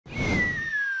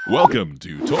Welcome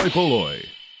to toy-polloi.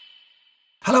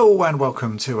 Hello and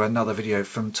welcome to another video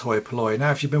from toy-polloi.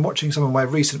 Now if you've been watching some of my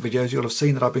recent videos you'll have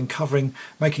seen that I've been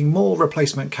making more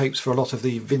replacement capes for a lot of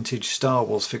the vintage Star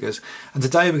Wars figures, and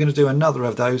today we're going to do another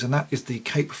of those, and that is the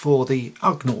cape for the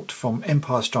Ugnaught from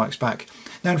Empire Strikes Back.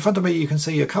 Now in front of me you can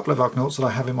see a couple of Ugnaughts that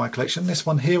I have in my collection. This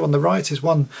one here on the right is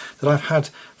one that I've had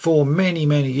for many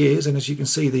years, and as you can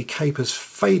see the cape has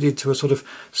faded to a sort of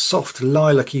soft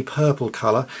lilac-y purple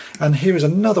colour, and here is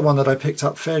another one that I picked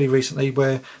up fairly recently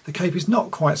where the cape is not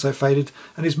quite so faded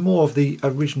and is more of the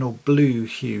original blue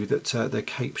hue that the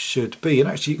cape should be. And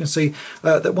actually you can see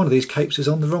that one of these capes is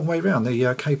on the wrong way round.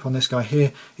 The cape on this guy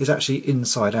here is actually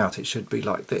inside out. It should be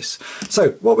like this.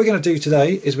 So what we're going to do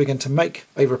today is we're going to make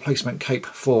a replacement cape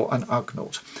for an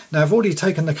Ugnaught. Now I've already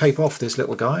taken the cape off this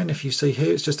little guy, and if you see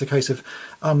here it's just a case of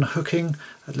unhooking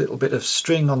a little bit of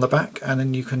string on the back, and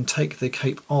then you can take the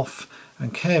cape off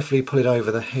and carefully pull it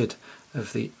over the head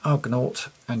of the Ugnaught,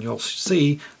 and you'll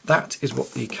see that is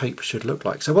what the cape should look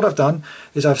like. So what I've done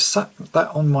is I've sat that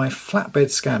on my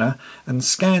flatbed scanner and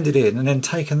scanned it in, and then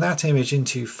taken that image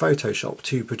into Photoshop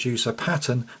to produce a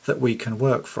pattern that we can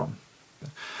work from.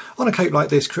 On a cape like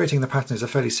this, creating the pattern is a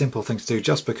fairly simple thing to do,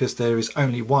 just because there is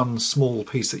only one small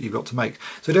piece that you've got to make.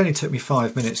 So it only took me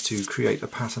 5 minutes to create a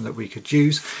pattern that we could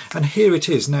use, and here it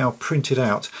is now printed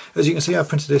out. As you can see, I've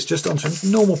printed this just onto a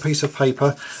normal piece of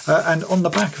paper, and on the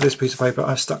back of this piece of paper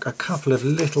I've stuck a couple of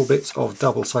little bits of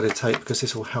double-sided tape because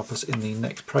this will help us in the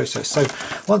next process. So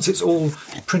once it's all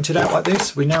printed out like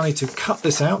this, we now need to cut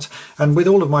this out, and with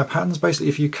all of my patterns, basically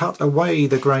if you cut away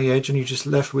the grey edge and you're just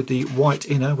left with the white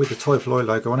inner with the toy-polloi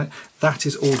logo on it, that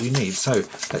is all you need. So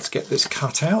let's get this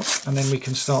cut out and then we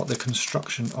can start the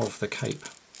construction of the cape.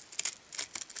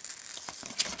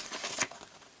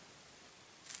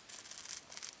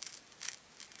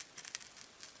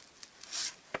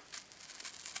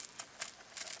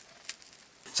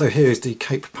 So here is the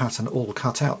cape pattern all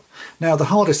cut out. Now the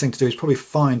hardest thing to do is probably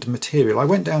find material. I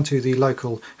went down to the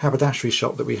local haberdashery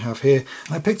shop that we have here,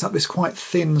 and I picked up this quite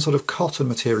thin sort of cotton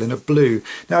material in a blue.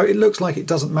 Now it looks like it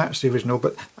doesn't match the original,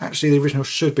 but actually the original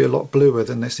should be a lot bluer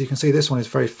than this. You can see this one is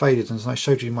very faded, and as I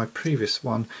showed you my previous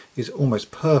one is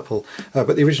almost purple,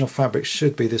 but the original fabric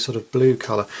should be this sort of blue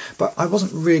colour. But I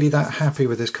wasn't really that happy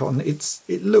with this cotton.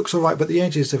 It looks alright, but the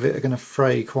edges of it are going to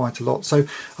fray quite a lot. So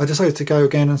I decided to go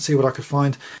again and see what I could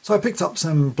find. So I picked up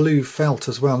some blue felt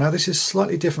as well. Now this is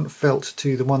slightly different felt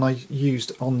to the one I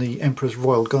used on the Emperor's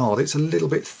Royal Guard. It's a little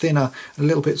bit thinner, a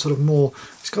little bit sort of more,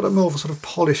 it's got a more of a sort of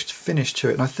polished finish to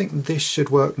it, and I think this should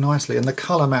work nicely, and the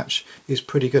colour match is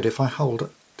pretty good. If I hold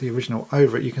the original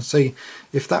over it, you can see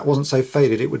if that wasn't so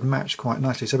faded it would match quite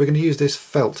nicely. So we're going to use this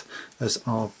felt as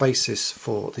our basis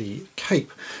for the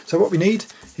cape. So what we need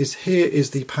is, here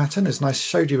is the pattern. As I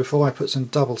showed you before, I put some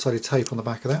double-sided tape on the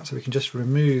back of that, so we can just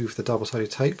remove the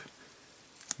double-sided tape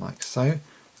like so,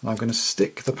 and I'm going to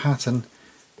stick the pattern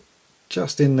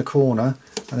just in the corner,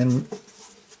 and then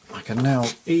I can now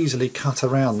easily cut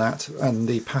around that and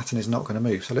the pattern is not going to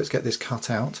move. So let's get this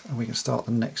cut out and we can start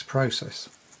the next process.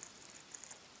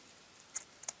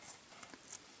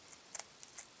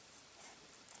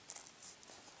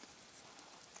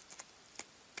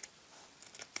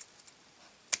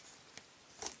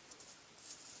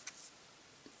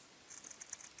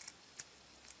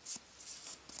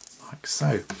 Like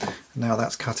so. Now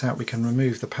that's cut out, we can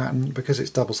remove the pattern. Because it's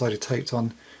double-sided taped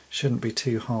on, shouldn't be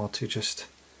too hard to just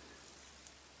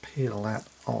peel that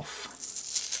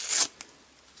off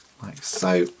like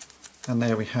so, and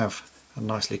there we have a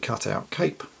nicely cut out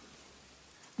cape.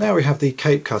 Now we have the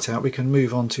cape cut out, we can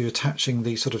move on to attaching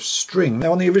the sort of string.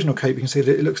 Now on the original cape you can see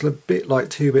that it looks a bit like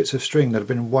two bits of string that have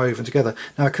been woven together.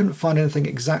 Now I couldn't find anything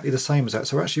exactly the same as that,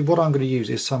 so actually what I'm going to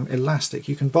use is some elastic.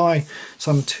 You can buy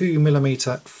some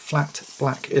 2mm flat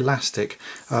black elastic.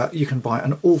 You can buy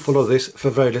an awful lot of this for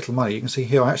very little money. You can see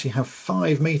here I actually have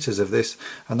 5 meters of this,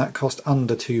 and that cost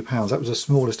under £2. That was the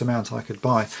smallest amount I could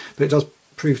buy, but it does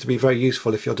prove to be very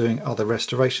useful if you're doing other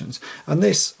restorations, and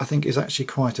this I think is actually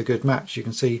quite a good match. You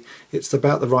can see it's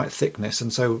about the right thickness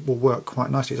and so will work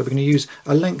quite nicely. So we're going to use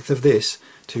a length of this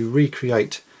to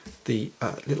recreate the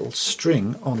little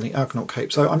string on the Ugnaught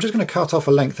cape. So I'm just going to cut off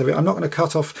a length of it. I'm not going to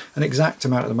cut off an exact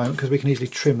amount at the moment because we can easily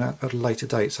trim that at a later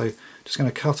date. So just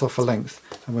going to cut off a length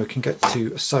and we can get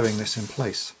to sewing this in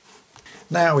place.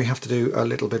 Now we have to do a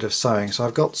little bit of sewing. So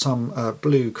I've got some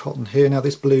blue cotton here. Now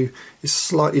this blue is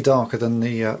slightly darker than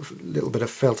the little bit of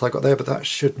felt I got there, but that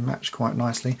should match quite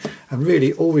nicely. And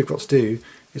really all we've got to do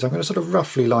is I'm going to sort of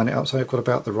roughly line it up so I've got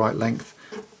about the right length,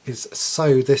 is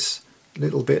sew this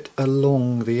little bit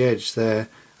along the edge there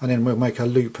and then we'll make a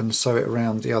loop and sew it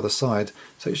around the other side.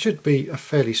 So it should be a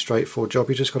fairly straightforward job.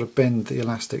 You just got to bend the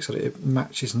elastic so that it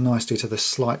matches nicely to the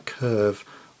slight curve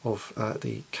of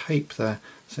the cape there.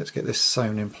 So let's get this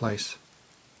sewn in place.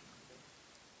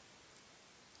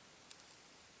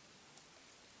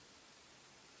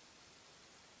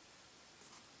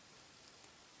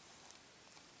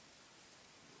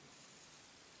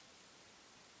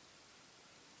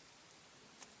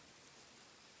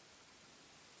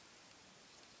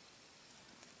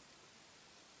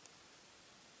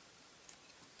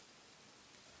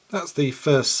 That's the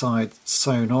first side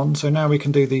sewn on, so now we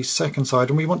can do the second side,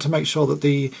 and we want to make sure that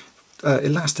the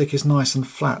elastic is nice and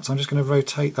flat. So I'm just going to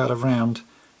rotate that around,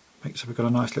 make sure we've got a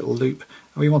nice little loop,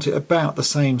 and we want it about the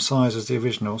same size as the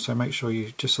original, so make sure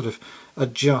you just sort of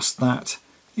adjust that.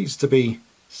 It needs to be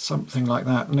something like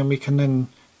that, and then we can then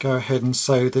go ahead and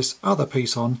sew this other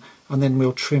piece on, and then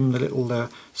we'll trim the little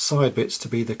side bits to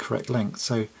be the correct length.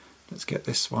 So let's get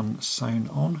this one sewn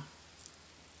on.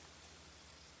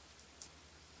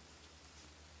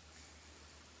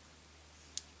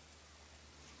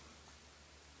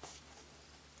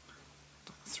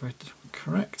 Thread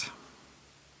correct.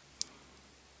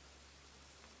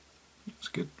 That's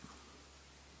good.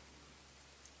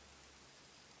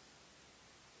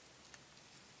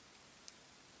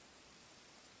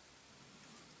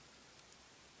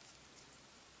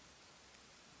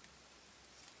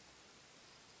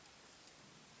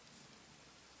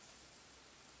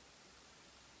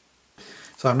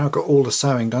 So I've now got all the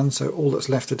sewing done, so all that's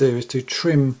left to do is to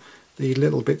trim the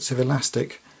little bits of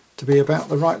elastic to be about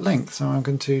the right length. So I'm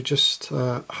going to just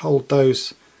hold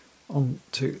those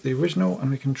onto the original,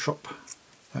 and we can chop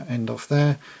that end off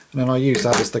there, and then I use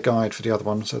that as the guide for the other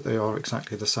one so they are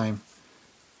exactly the same,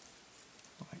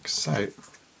 like so.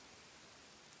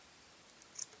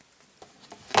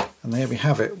 And there we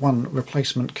have it, one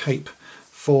replacement cape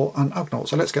for an Ugnaught.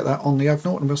 So let's get that on the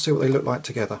Ugnaught and we'll see what they look like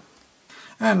together.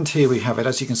 And here we have it.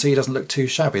 As you can see, it doesn't look too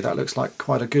shabby. That looks like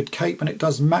quite a good cape, and it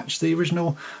does match the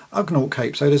original Ugnaught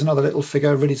cape. So there's another little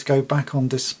figure ready to go back on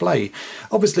display.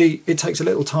 Obviously, it takes a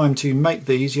little time to make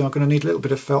these. You are going to need a little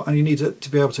bit of felt, and you need to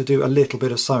be able to do a little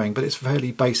bit of sewing, but it's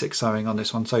fairly basic sewing on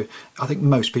this one, so I think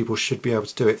most people should be able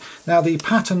to do it. Now, the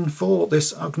pattern for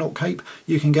this Ugnaught cape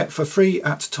you can get for free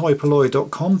at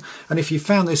toy-polloi.com, and if you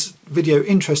found this video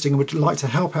interesting and would like to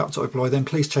help out toy-polloi, then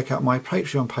please check out my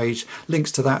Patreon page.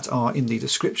 Links to that are in the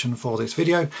description for this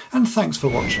video, and thanks for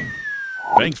watching.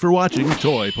 Thanks for watching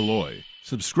toy-polloi.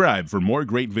 Subscribe for more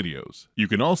great videos. You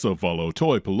can also follow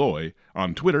toy-polloi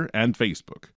on Twitter and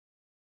Facebook.